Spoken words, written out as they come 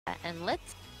And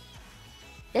let's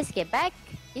get back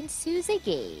into the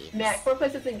game. Matt, 4th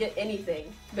place doesn't get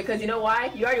anything because you know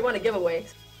why? You already won a giveaway.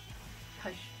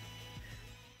 Hush.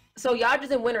 So Yaj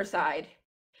is in winner side,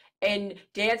 and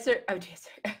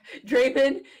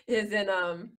Draven is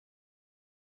in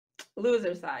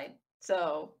loser side.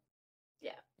 So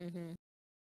yeah.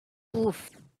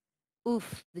 Oof,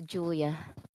 the Julia.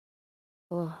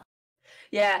 Oh.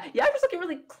 Yeah, Yaj was looking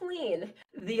really clean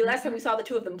the last time we saw the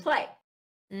two of them play.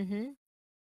 I'm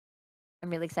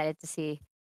really excited to see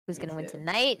who's gonna win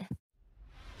tonight.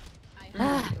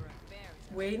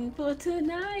 Waiting for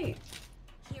tonight.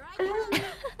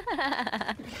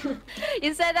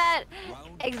 You said that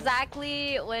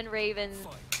exactly when Raven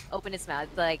opened his mouth.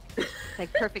 Like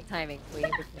perfect timing.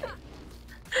 Waiting for tonight.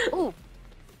 Ooh.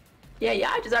 Yeah,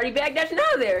 Yaj is already backdashing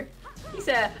out of there. He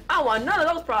said, I don't want none of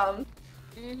those problems.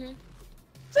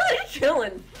 So he's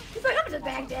chilling. He's like, I'm just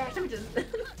backdash. I'm just.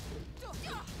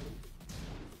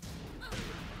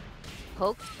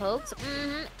 Pokes.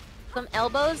 Some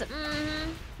elbows.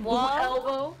 Wall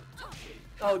elbow.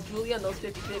 Oh, Julia on those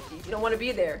 50-50s. You don't want to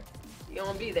be there. You don't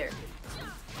want to be there.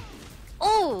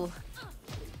 Oh!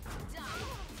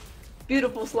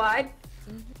 Beautiful slide.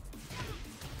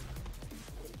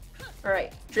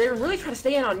 Alright, Draven really trying to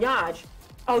stay in on Yaj.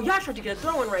 Oh, Yaj tried to get a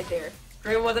throw in right there.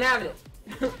 Draven wasn't having it.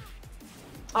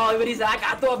 Oh, but he's like, I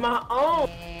gotta throw up my own.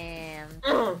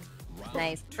 Damn.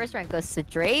 Nice. First round goes to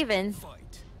Draven.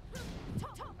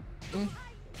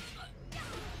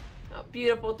 Oh,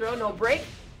 beautiful throw, no break.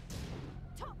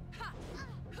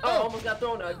 Oh, almost got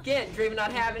thrown again. Draven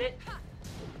not having it.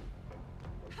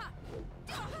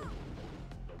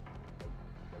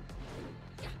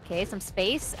 Okay, some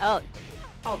space. Oh.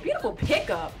 Oh, beautiful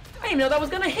pickup. I didn't even know that was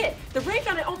gonna hit. The range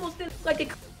on it almost did like it.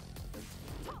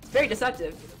 It's very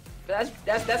deceptive. But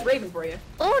that's Raven for you.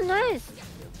 Oh, nice.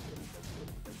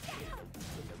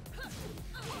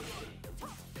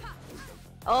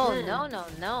 Oh, no.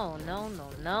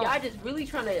 Yeah, I just really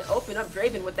trying to open up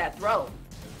Draven with that throw.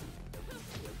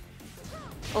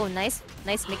 Oh, nice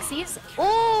mixies.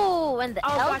 Oh, and the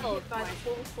elbow.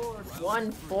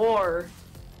 1-4.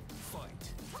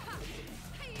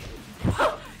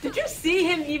 Did you see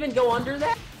him even go under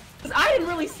that? Because I didn't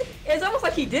really see. It's almost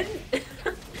like he didn't. He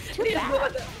just go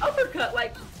like an uppercut.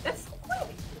 Like, that's so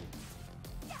quick.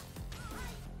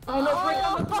 Oh, no, break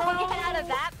on the throw. Get out of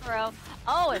that throw.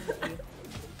 Oh, it's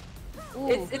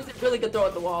a really good throw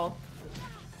at the wall.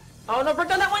 Oh, no,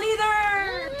 break on that one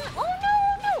either. Oh, no.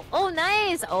 Oh,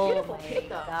 nice. Oh, Beautiful my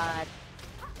pickup. God.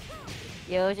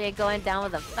 Yoj going down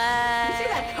with a fight. You see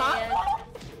that combo?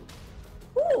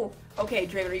 Ooh. Okay,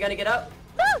 Draven, are you gonna get up?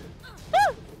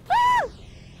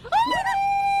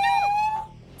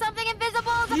 Something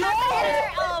invisible is about to hit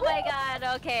her. Oh my God.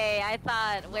 Okay, I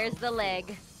thought, where's the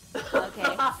leg?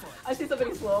 Okay. I see so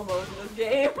many slow mos in this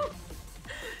game.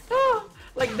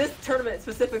 Like this tournament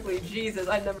specifically. Jesus,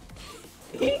 I've never.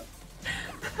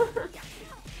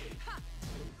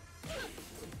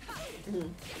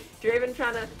 Draven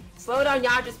trying to slow down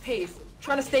Yaj's pace,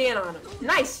 trying to stay in on him.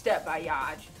 Nice step by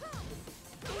Yaj.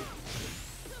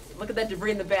 Look at that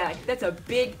debris in the bag. That's a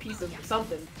big piece of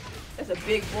something. That's a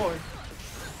big board.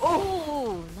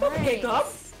 Oh, nice. Pick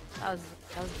up. That was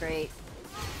great.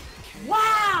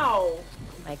 Wow! Oh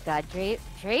my God,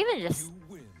 Draven just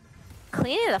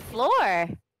cleaning the floor.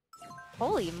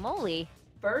 Holy moly.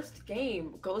 First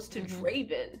game goes to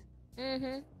Draven.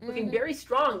 Looking Mm-hmm. very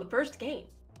strong the first game.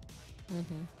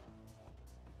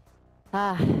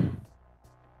 Draven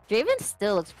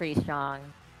still looks pretty strong.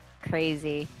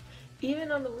 Crazy.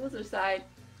 Even on the loser side,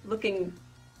 looking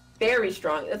very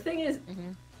strong. The thing is,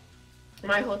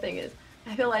 my whole thing is,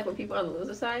 I feel like when people are on the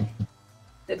loser side,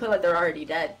 they play like they're already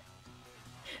dead.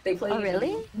 They play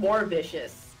really? more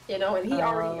vicious, you know, and he's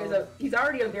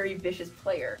already a very vicious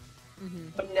player.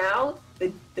 But now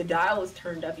the dial is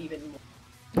turned up even more.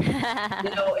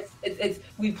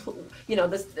 You know,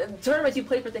 the tournaments you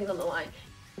play for things on the line.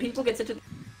 People get such a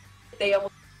they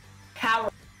almost power.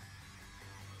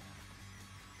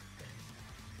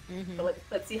 So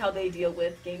let's see how they deal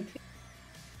with game 2.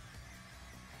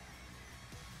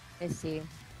 Let's see.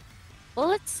 Well,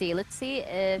 let's see. Let's see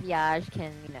if Yaj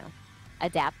can,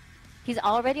 adapt. He's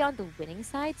already on the winning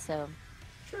side, so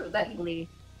true. That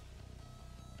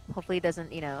hopefully he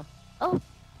doesn't,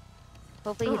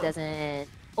 hopefully he doesn't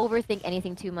overthink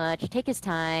anything too much. Take his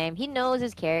time. He knows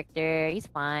his character. He's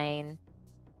fine.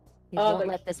 He won't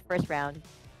let this first round,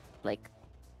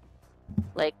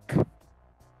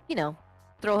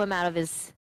 throw him out of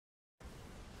his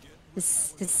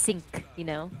sink,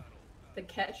 The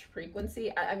catch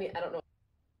frequency. I mean, I don't know.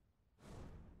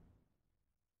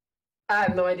 I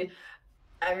have no idea.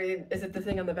 I mean, is it the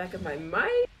thing on the back of my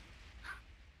mic?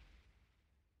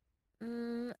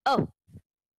 Oh.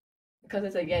 Because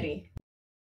it's a Yeti.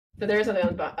 So there's something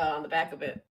on the back of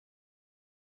it.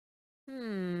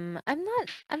 I'm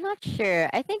not sure.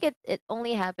 I think it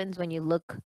only happens when you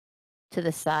look to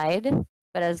the side,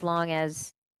 but as long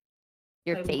as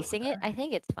you're facing it, I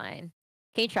think it's fine.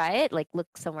 Can you try it? Like look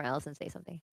somewhere else and say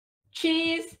something.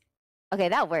 Cheese. Okay,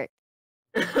 that worked.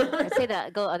 Let's say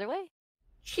that. Go other way.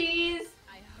 Cheese.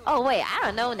 Oh wait, I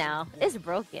don't know now. It's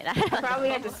broken. I probably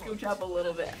had to scooch up a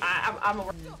little bit. I'm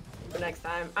a for next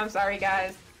time. I'm sorry,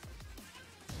 guys.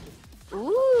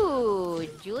 Ooh,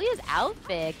 Julia's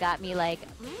outfit got me like,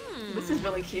 This is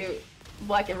really cute.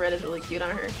 Black and red is really cute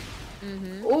on her.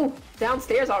 Ooh,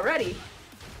 downstairs already.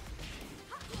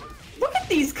 Look at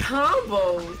these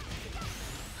combos.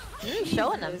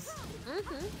 Showing them.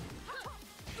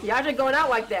 Yaja going out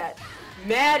like that.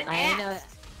 Mad I know.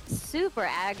 Super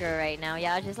aggro right now.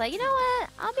 Yaja's like, you know what?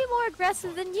 I'll be more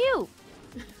aggressive than you.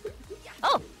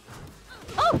 Oh!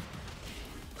 Oh!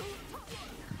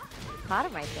 Caught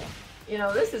him right there. You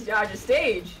know, this is Yaja's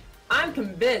stage. I'm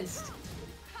convinced.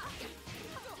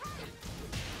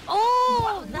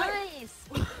 Oh, nice!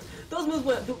 Those moves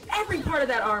went through every part of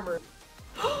that armor.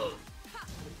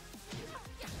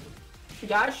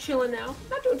 Yaja's chilling now.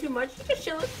 Not doing too much. He's just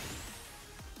chilling.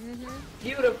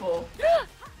 Beautiful.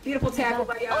 Beautiful tackle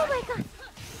by Yaja. Oh my god!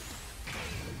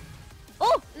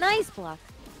 Oh, nice block.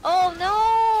 Oh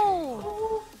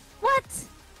no! What?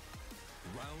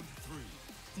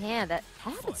 Damn, that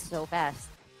happened so fast.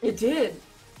 It did.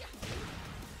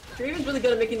 Draven's really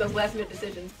good at making those last minute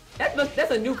decisions.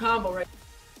 That's a new combo, right?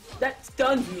 That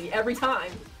stuns me every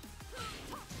time.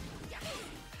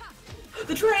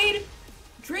 The trade!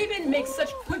 Draven makes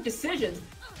such quick decisions.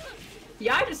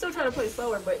 Yeah, I'm just still trying to play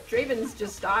slower, but Draven's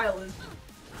just style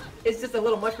is just a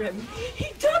little much for him.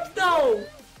 He ducked though!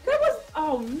 That was,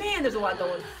 oh man, there's a lot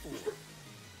going.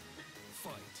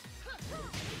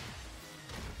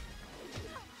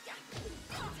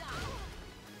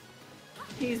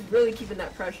 He's really keeping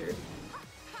that pressure.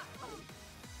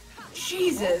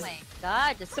 Jesus! Oh my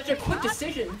god, just such a quick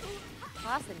decision.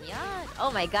 Crossing Yash.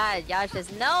 Oh my god, Yash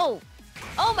says no!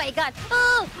 Oh my god!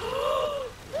 Oh!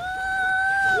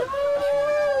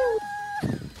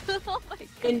 Oh my god.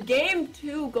 And game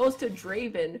 2 goes to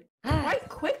Draven quite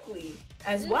quickly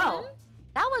as well.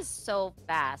 That was so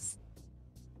fast.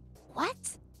 What?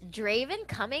 Draven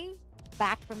coming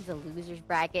back from the losers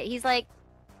bracket? He's like,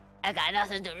 I got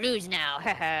nothing to lose now.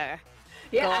 Yeah,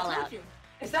 I told you.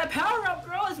 It's that power up,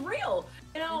 girl. It's real.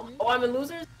 You know, oh, I'm in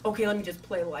losers? Okay, let me just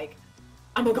play like,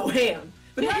 I'm gonna go ham.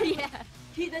 But now,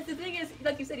 that's the thing is,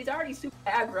 like you said, he's already super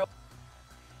aggro.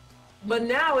 But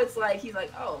now it's like, he's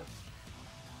like, oh.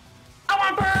 I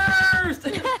want burst!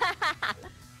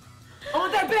 I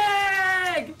want that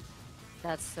bag!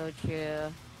 That's so true.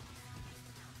 Oh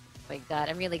my god,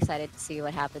 I'm really excited to see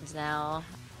what happens now.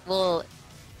 Will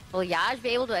Yash be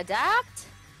able to adapt?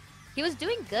 He was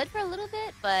doing good for a little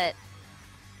bit, but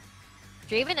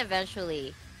Draven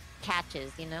eventually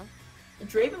catches, you know?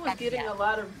 Draven was getting a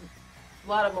lot of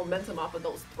momentum off of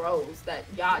those throws that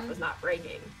Yacht was not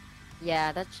breaking.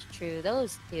 Yeah, that's true.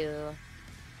 Those two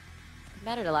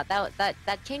mattered a lot.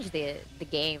 That changed the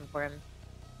game for him.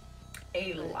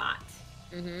 A lot.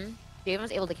 Draven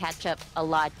was able to catch up a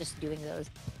lot just doing those.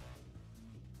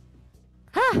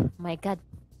 Ah, my god.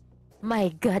 My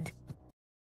god.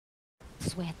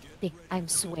 Sweating. I'm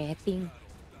sweating.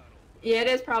 Yeah, it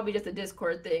is probably just a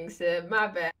Discord thing, Sid. My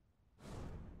bad.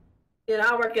 You know,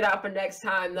 I'll work it out for next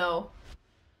time, though.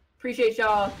 Appreciate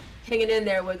y'all hanging in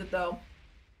there with it, though.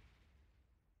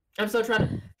 I'm still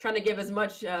trying to give as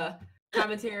much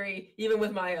commentary, even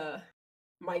with my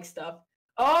mic stuff.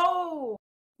 Oh,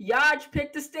 Yaj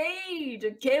picked the stage.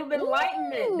 A cave of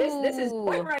enlightenment. This is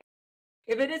point right.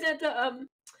 If it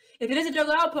isn't Joe's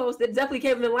Outpost, it's definitely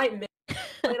Cave of Enlightenment.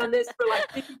 Played on this for like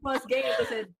 50+ games. I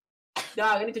said,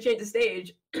 dog, I need to change the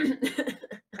stage. I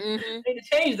need to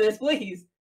change this, please.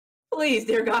 Please,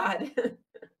 dear God.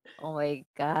 Oh my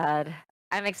god.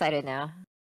 I'm excited now.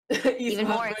 Even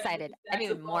more excited. I'm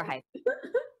even more hyped.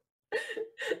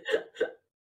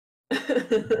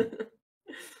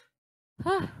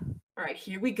 Alright,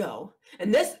 here we go.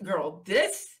 And this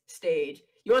stage,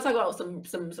 you want to talk about some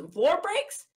floor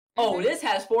breaks? Oh, this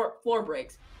has floor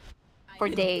breaks. For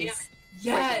days.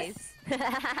 Yes. For days.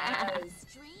 Yes.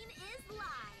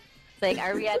 It's like,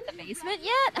 are we at the basement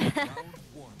yet?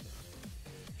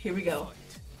 Here we go.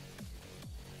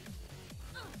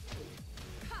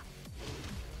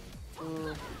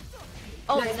 Ooh.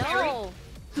 Oh nice no! Parry.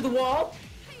 To the wall.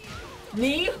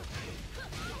 Knee.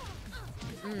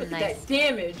 Look at Nice. that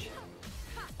damage.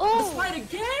 The slide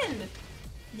again!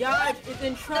 Yaj is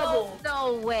in trouble.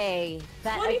 No way.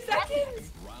 20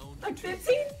 seconds? Like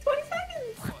 15, 20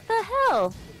 seconds? What the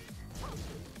hell?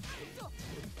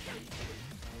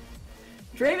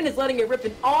 Draven is letting it rip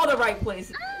in all the right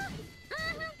places.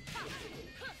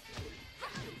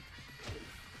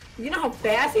 You know how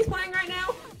fast he's playing right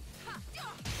now?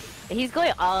 He's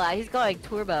going all out. He's going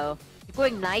turbo. He's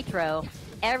going nitro.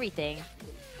 Everything.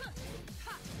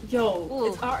 Yo,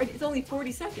 it's only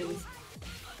 40 seconds.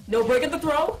 No break at the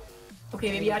throw.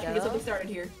 Okay, maybe Yaj can get something started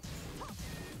here.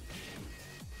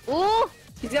 Ooh!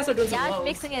 He's gotta start doing some Yaj lows.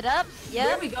 mixing it up. Yep.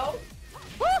 There we go.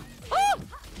 Woo! Woo!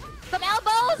 Some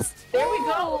elbows! There we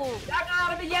go! Not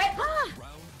out of it yet!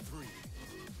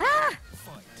 Ah!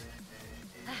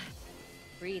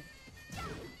 Breathe.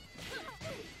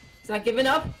 He's not giving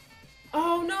up.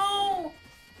 Oh no!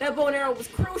 That bow and arrow was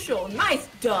crucial. Nice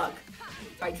duck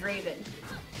by Draven.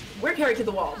 We're carried to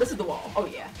the wall. This is the wall. Oh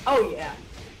yeah. Oh yeah.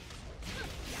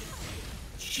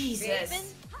 Jesus. Draven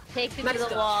takes it to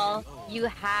the wall. You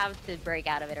have to break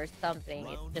out of it or something.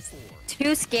 It's just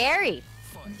too scary.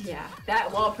 Yeah,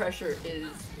 that wall pressure is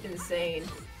insane.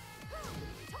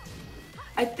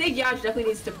 I think Yaj definitely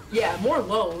needs to, more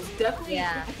lows. Definitely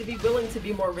have to be willing to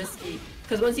be more risky.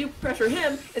 Because once you pressure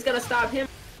him, it's gonna stop him.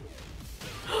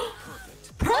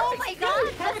 Perfect. Oh my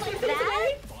god, perfect like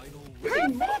today. We're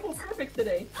getting multiple perfects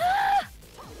today.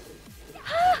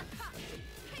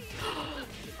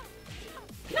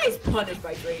 Nice punish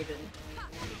by Draven.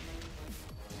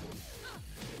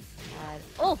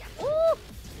 Oh! Ooh!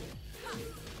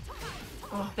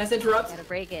 Oh, that's interrupt. Gotta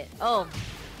break it. Oh.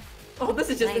 Oh, this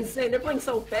is just insane. They're playing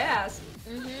so fast.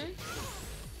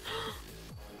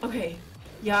 Okay.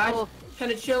 Yaj,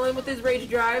 kind of chilling with his rage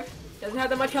drive. Doesn't have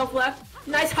that much health left.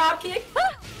 Nice hop kick.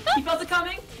 He felt it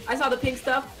coming. I saw the pink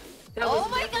stuff. That was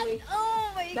my god.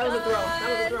 Oh my god. That was a throw. That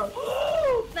was a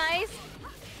throw. Nice.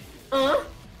 No!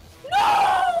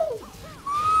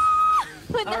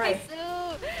 Nice.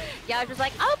 Yaj was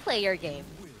like, I'll play your game.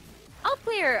 I'll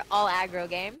play your all aggro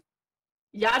game.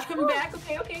 Yaj coming back.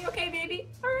 Okay, baby.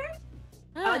 Alright.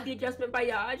 I like the adjustment by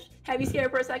Yaj. Have you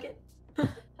scared for a second?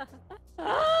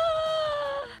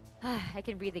 I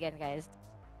can breathe again, guys.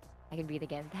 I can breathe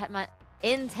again. That much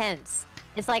intense.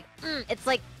 It's like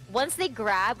once they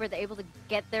grab or they're able to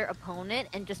get their opponent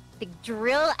and just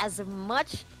drill as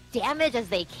much damage as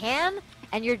they can,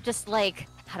 and you're just like,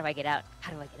 how do I get out?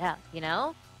 How do I get out? You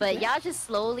know? But Yaj is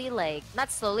slowly, not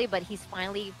slowly, but he's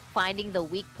finally finding the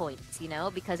weak points, you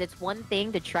know? Because it's one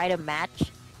thing to try to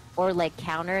match or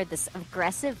counter this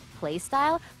aggressive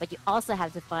playstyle, but you also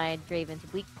have to find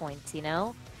Draven's weak points, you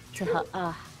know?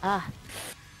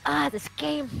 This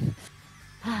game.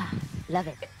 Love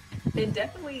it. And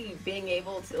definitely being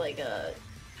able to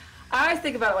I always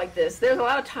think about it like this. There's a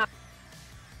lot of times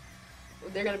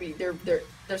they're gonna be there's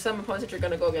some opponents that you're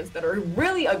gonna go against that are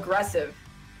really aggressive.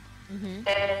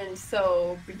 And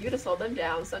so for you to slow them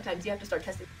down, sometimes you have to start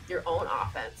testing your own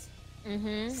offense.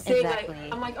 Exactly.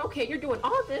 I'm like, okay, you're doing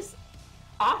all this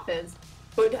offense,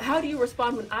 but how do you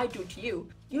respond when I do it to you?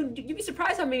 You'd be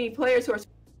surprised how many players who are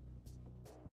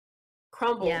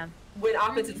crumble when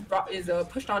offense is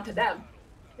pushed onto them.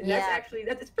 And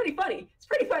that's pretty funny. It's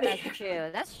pretty funny. That's true.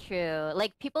 That's true.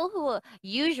 Like people who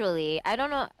usually, I don't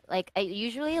know,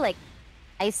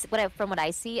 from what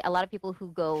I see, a lot of people who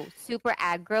go super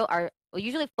aggro are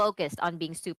usually focused on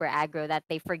being super aggro, that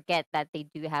they forget that they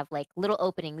do have little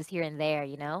openings here and there,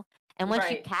 you know? And once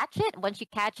you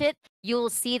catch it, you'll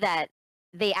see that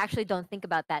they actually don't think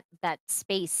about that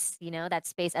space, you know, that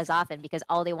space as often, because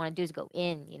all they want to do is go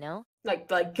in, you know? Like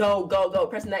go,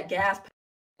 pressing that gas.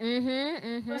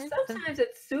 But sometimes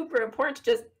it's super important to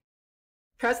just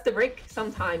press the brake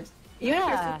sometimes. Even if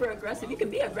you're super aggressive, you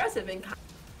can be aggressive and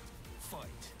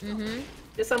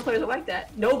Just some players are like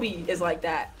that. Nobi is like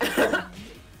that.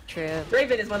 True.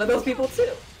 Draven is one of those people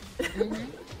too.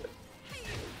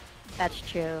 That's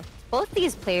true. Both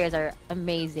these players are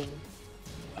amazing.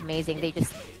 They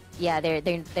just,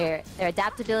 their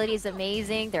adaptability is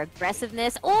amazing. Their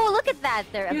aggressiveness. Oh, look at that!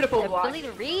 Their ability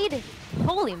to read.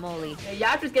 Holy moly!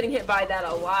 Yeah, Yaj was getting hit by that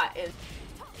a lot,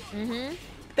 and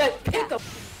that pick up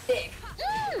stick.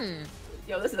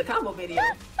 Yo, this is a combo video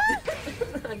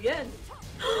again.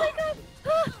 Oh my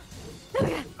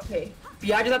god! Okay,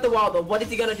 Yaj is at the wall though. What is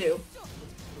he gonna do?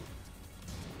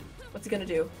 What's he gonna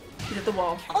do? He's at the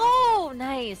wall. Oh,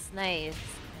 nice.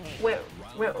 Went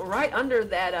right under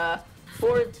that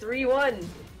 4-3-1.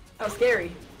 That was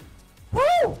scary.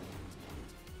 Woo!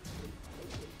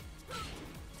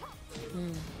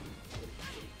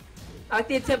 I like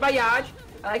the attempt by Yaj.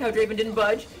 I like how Draven didn't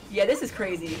budge. Yeah, this is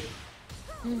crazy.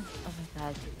 Oh my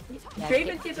god. Yeah,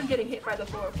 Draven keeps on getting hit by the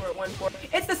 4-4-1-4.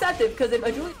 It's deceptive because if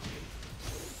Julie,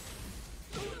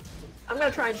 I'm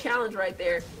gonna try and challenge right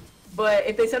there, but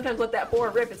if they sometimes let that 4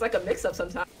 rip, it's like a mix-up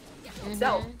sometimes.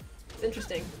 So it's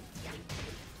interesting.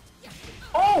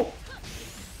 Oh!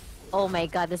 Oh my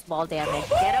god, this ball damage.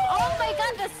 Get him! Oh my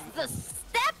god, the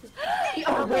step!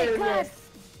 Oh my god!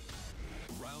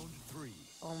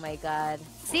 Oh my god.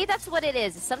 See, that's what it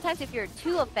is. Sometimes if you're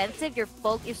too offensive, you're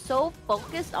so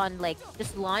focused on like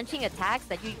just launching attacks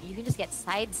that you can just get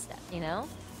sidestepped, you know?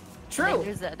 True.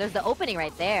 Like, there's the opening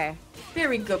right there.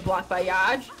 Very good block by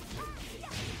Yoj.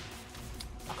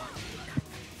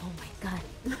 Oh my god.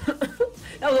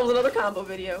 That was another combo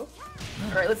video.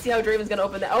 Alright, let's see how Draven's gonna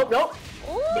open that. Oh, nope.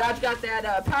 Yoj got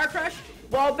that power crush.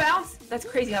 Wall bounce. That's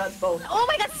crazy how it's both. Oh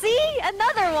my god, see?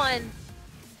 Another one!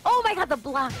 Oh my god, the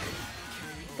block.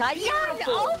 God, Yoj!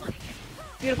 Oh my god.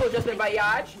 Beautiful adjustment by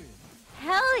Yoj.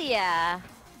 Hell yeah.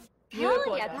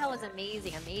 Beautiful Hell yeah, that was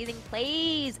amazing. Amazing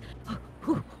plays.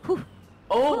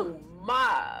 Oh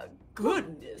my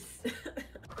goodness.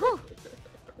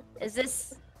 Is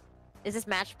this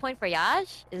match point for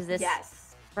Yoj? Is this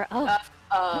Yes. for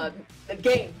The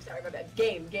game. Sorry, my bad.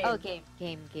 Game. Oh, game.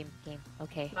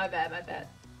 Okay. My bad.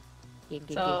 Game.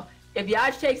 So if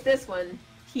Yoj takes this one,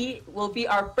 he will be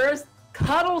our first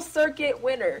Cuddle Circuit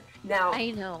winner. Now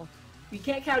I know. We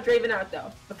can't count Draven out though,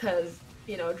 because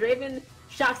you know Draven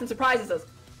shocks and surprises us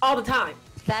all the time.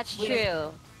 That's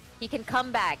true. He can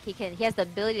come back. He has the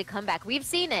ability to come back. We've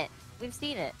seen it.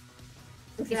 Exactly.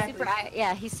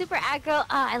 He's super aggro.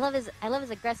 I love his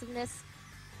aggressiveness.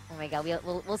 Oh my god,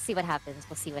 we'll see what happens.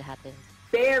 We'll see what happens.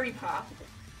 Very possible.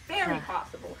 Very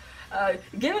possible.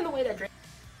 Given the way that Draven,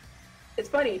 it's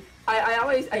funny. I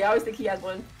always think he has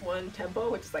one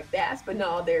tempo, which is like fast, but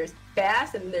no, there's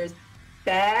fast and there's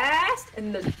fast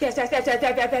and there's fast.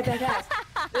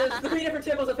 There's 3 different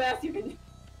tempos of fast you can.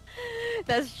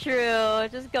 That's true.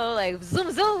 Just go like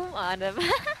zoom on him.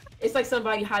 It's like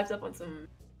somebody hypes up on some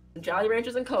Jolly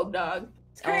Ranchers and Coke, dog.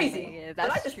 It's crazy. Oh, that's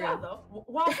I like the true. style though.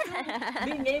 While still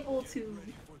being able to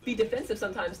be defensive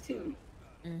sometimes too.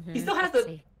 He still has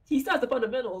the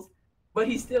fundamentals, but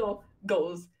he still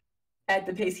goes at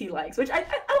the pace he likes, which I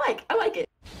like it.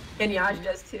 And Yoj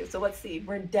does too. So let's see.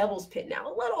 We're in Devil's Pit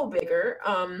now. A little bigger.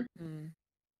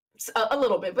 A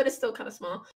little bit, but it's still kind of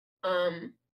small.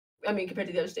 I mean, compared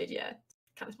to the other stage, yeah,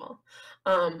 kind of small.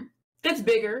 Gets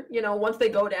bigger, you know, once they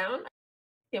go down.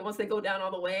 Yeah, once they go down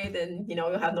all the way, then, you know,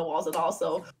 you'll have no walls at all.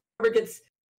 So whoever gets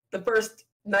the first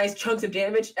nice chunks of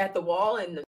damage at the wall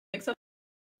and the mix-up,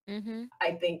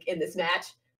 I think, in this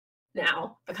match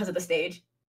now, because of the stage.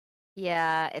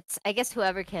 Yeah, I guess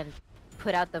whoever can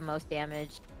put out the most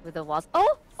damage with the walls.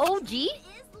 Oh, OG?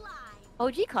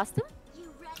 OG custom?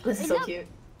 This is so cute.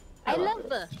 I love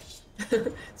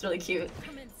it. It's really cute.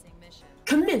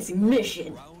 Commencing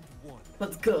mission.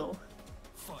 Let's go.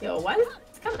 Yo, why is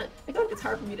it's kind of? I feel like it's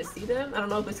hard for me to see them. I don't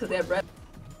know if it's because they have red,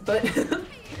 but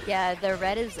yeah, the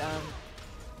red is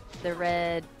the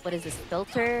red. What is this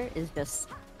filter? Is just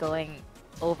going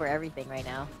over everything right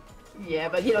now. Yeah,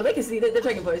 but you know they can see. They're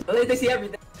checking boys. They see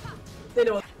everything. They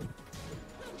know.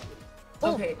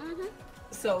 Okay.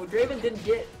 So Draven didn't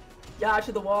get Yoj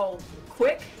to the wall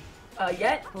quick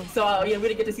yet. So we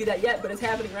didn't get to see that yet, but it's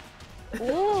happening right.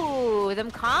 Ooh,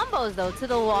 them combos though to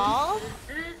the wall.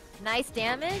 Nice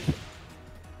damage.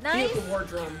 Nice. Beautiful war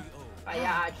drum by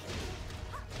Yoj.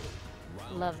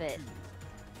 Love it.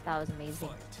 That was amazing.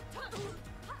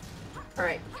 All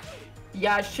right,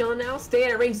 Yoj chilling now.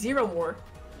 Staying at range 0 more.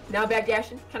 Now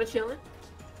backdashing, kind of chilling.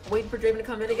 Waiting for Draven to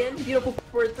come in again. Beautiful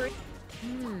forward 3.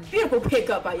 Beautiful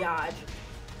pickup by Yoj.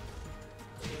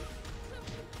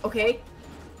 Okay.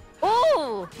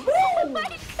 Oh! Oh my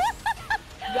god!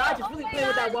 Yoj is really playing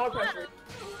with that wall pressure.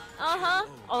 Oh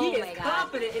he my is god.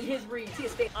 confident in his reads. He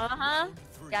is staying.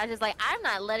 Yoj is like, I'm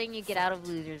not letting you get out of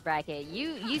loser's bracket.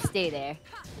 You stay there.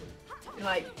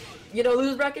 Like, you know,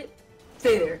 loser's bracket?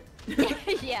 Stay there.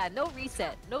 Yeah, no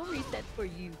reset. No reset for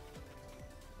you.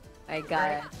 I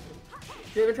got it.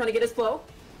 Draven trying to get his flow.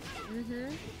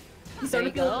 He's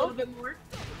starting to feel a little bit more.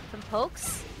 Some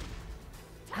pokes.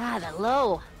 Ah, the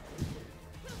low.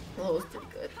 Low was pretty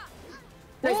good.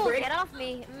 Nice break. Get off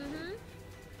me.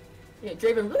 Yeah,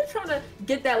 Draven really trying to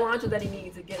get that launcher that he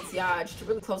needs against Yoj to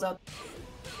really close out.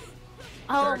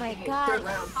 Oh my god. Third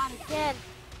round. Again.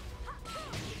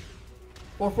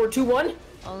 4-4-2-1.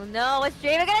 Oh no, what's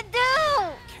Draven gonna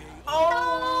do?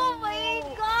 Oh my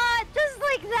god, just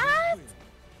like that?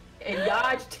 And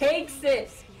Yoj takes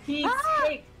it. He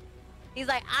takes. He's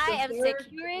like, I am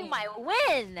securing my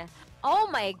win. Oh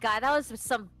my god, that was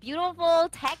some beautiful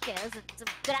Tekken. Some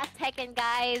good ass Tekken,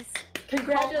 guys.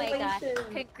 Congratulations! Oh my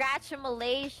god.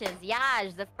 Congratulations,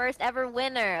 Yaj, the first ever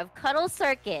winner of Cuddle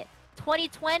Circuit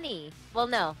 2020. Well,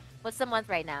 no. What's the month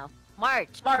right now?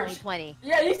 March 2020.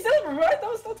 Yeah, you still remember? I thought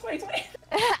it was still 2020.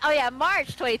 Oh yeah,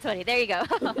 March 2020. There you go.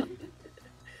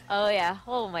 Oh yeah.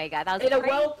 Oh my god, that was And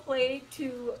great. a well played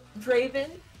to Draven.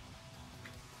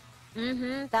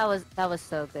 That was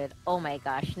so good. Oh my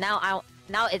gosh. Now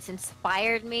it's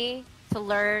inspired me to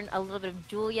learn a little bit of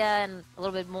Julia and a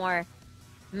little bit more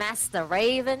Master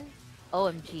Raven.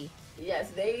 OMG.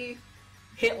 Yes, they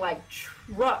hit like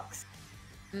trucks.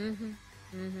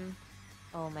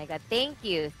 Oh my god. Thank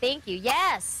you. Thank you.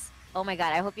 Yes. Oh my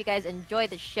god. I hope you guys enjoyed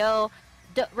the show.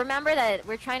 Remember that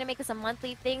we're trying to make this a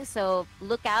monthly thing, so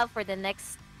look out for the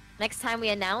next time we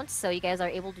announce, so you guys are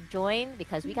able to join,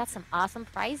 because we got some awesome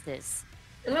prizes.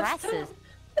 And let's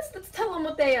tell them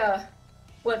what they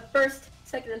what first,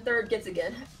 second, and third gets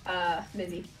again,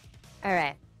 Mizzy. All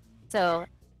right. So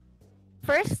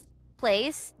first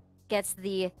place gets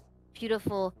the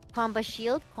beautiful Qanba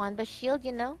shield. Qanba shield,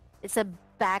 you know, it's a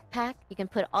backpack. You can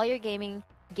put all your gaming,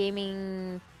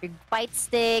 your fight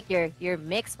stick, your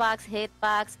mix box, hit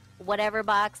box, whatever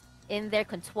box in there,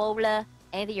 controller,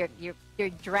 anything, your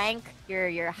drink,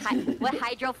 your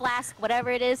hydro flask, whatever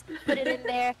it is, put it in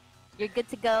there. You're good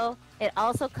to go. It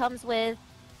also comes with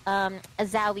a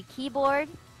Zowie keyboard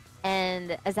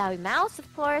and a Zowie mouse,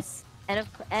 of course,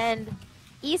 and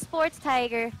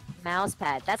EsportsTiger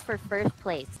mousepad. That's for first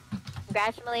place.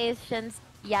 Congratulations,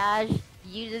 Yaj.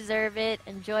 You deserve it.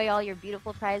 Enjoy all your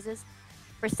beautiful prizes.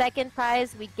 For second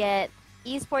prize, we get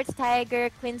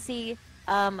EsportsTiger Quincy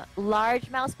large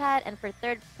mousepad, and for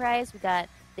third prize, we got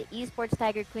the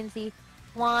EsportsTiger Quincy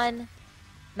Swan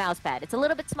mousepad. It's a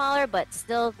little bit smaller, but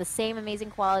still the same amazing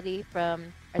quality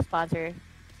from our sponsor,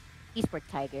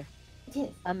 EsportsTiger. Yes.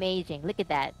 Amazing. Look at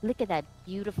that. Look at that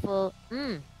beautiful.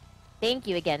 Thank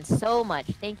you again so much.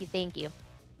 Thank you.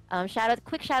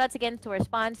 Quick shout outs again to our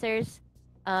sponsors.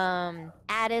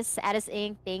 Addice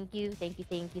Inc. Thank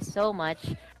you so much.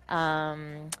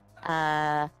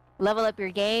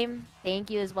 LevelUpYourGame. Thank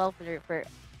you as well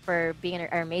for being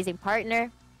our amazing partner.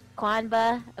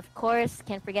 Qanba, of course,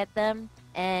 can't forget them.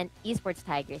 And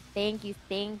EsportsTiger. Thank you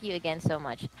again so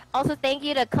much. Also, thank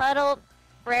you to Cuddle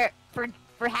for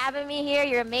having me here.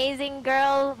 You're amazing,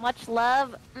 girl. Much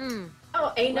love.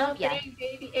 Oh, ain't no thing,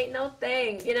 baby. Ain't no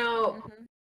thing. You know,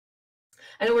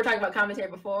 I know we were talking about commentary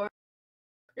before.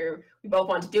 We both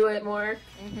want to do it more.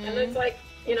 And it's like,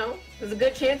 you know, there's a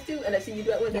good chance to, and I see you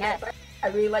do it with it. I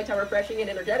really liked how refreshing and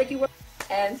energetic you were.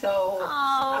 And so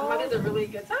I thought it was a really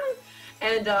good time.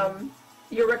 And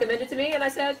you recommended to me, and I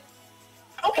said,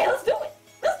 okay, let's do it.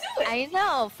 Let's do it. I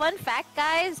know. Fun fact,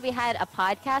 guys, we had a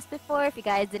podcast before. If you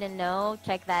guys didn't know,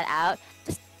 check that out.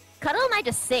 Just Cuddle and I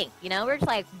just sync, you know? We're just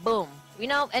like, boom. You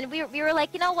know, and we were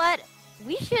like, you know what?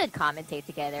 We should commentate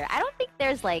together. I don't think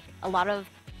there's like a lot of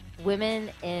women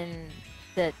in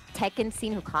the Tekken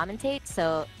scene who commentate,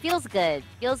 so feels good.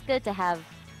 Feels good to have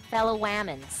fellow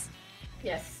whammons.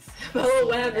 Yes. Fellow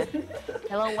whammons.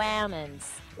 Fellow whammons.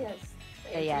 Yes.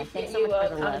 Yeah, thanks so much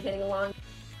for the love. Along.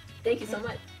 Thank you so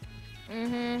much.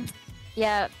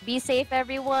 Yeah, be safe,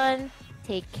 everyone.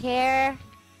 Take care.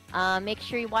 Make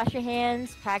sure you wash your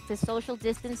hands. Practice social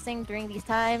distancing during these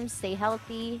times. Stay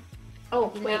healthy.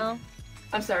 Oh, wait.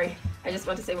 I'm sorry. I just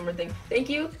want to say one more thing. Thank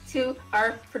you to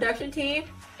our production team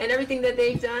and everything that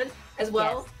they've done as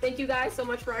well. Yes. Thank you guys so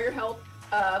much for all your help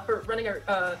for running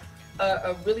a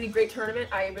really great tournament.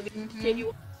 I really appreciate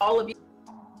you, all of you.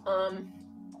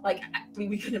 Like,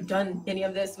 we couldn't have done any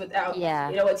of this without,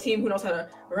 you know, a team who knows how to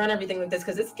run everything like this,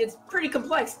 because it gets pretty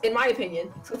complex, in my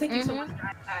opinion. So thank you so much.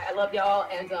 I love y'all,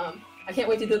 and I can't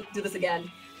wait to do this again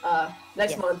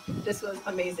next month. This was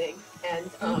amazing, and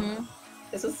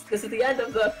this is the end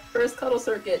of the first Cuddle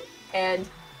Circuit, and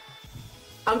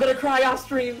I'm gonna cry off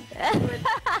stream.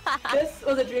 This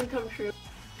was a dream come true,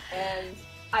 and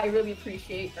I really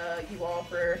appreciate you all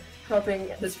for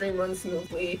helping the stream run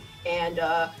smoothly, and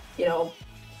you know,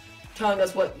 telling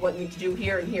us what we need to do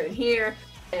here and here and here.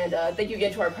 And thank you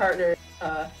again to our partners,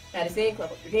 Addice Inc.,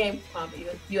 LevelUpYourGame,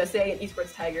 USA, and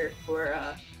EsportsTiger for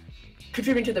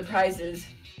contributing to the prizes,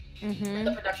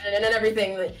 the production, and then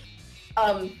everything.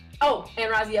 Oh,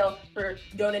 and Raziel for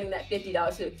donating that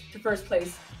 $50 to first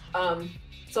place.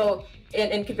 So,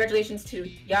 and congratulations to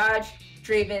Yaj,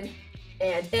 Draven,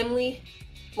 and Emily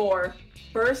for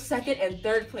first, second, and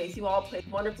third place. You all played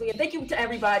wonderfully. And thank you to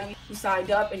everybody who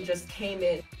signed up and just came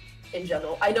in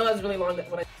general. I know that was really long, but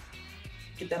when I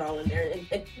get that all in there.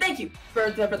 And thank you for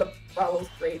the follows,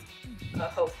 great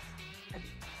host.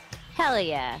 Hell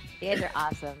yeah. You guys are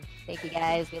awesome. Thank you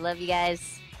guys. We love you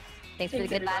guys. Thanks for the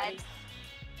good vibes.